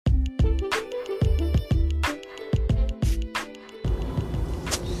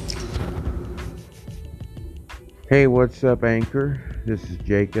Hey, what's up, Anchor? This is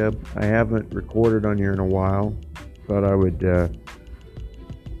Jacob. I haven't recorded on here in a while. Thought I would uh,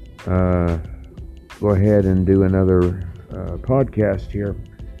 go ahead and do another podcast here.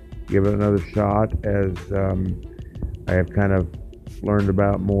 Give it another shot as I have kind of learned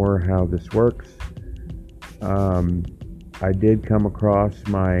about more how this works. I did come across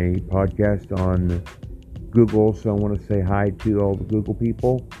my podcast on Google, so I want to say hi to all the Google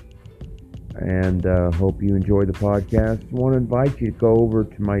people. And hope you enjoy the podcast. I want to invite you to go over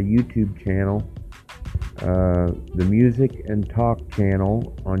to my YouTube channel, the Music and Talk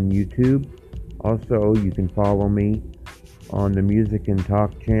channel on YouTube. Also, you can follow me on the Music and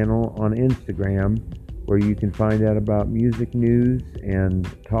Talk channel on Instagram, where you can find out about music news and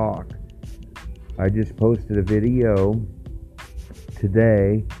talk. I just posted a video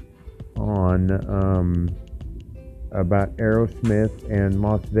today on about Aerosmith and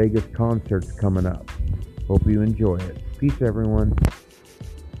Las Vegas concerts coming up. Hope you enjoy it. Peace, everyone.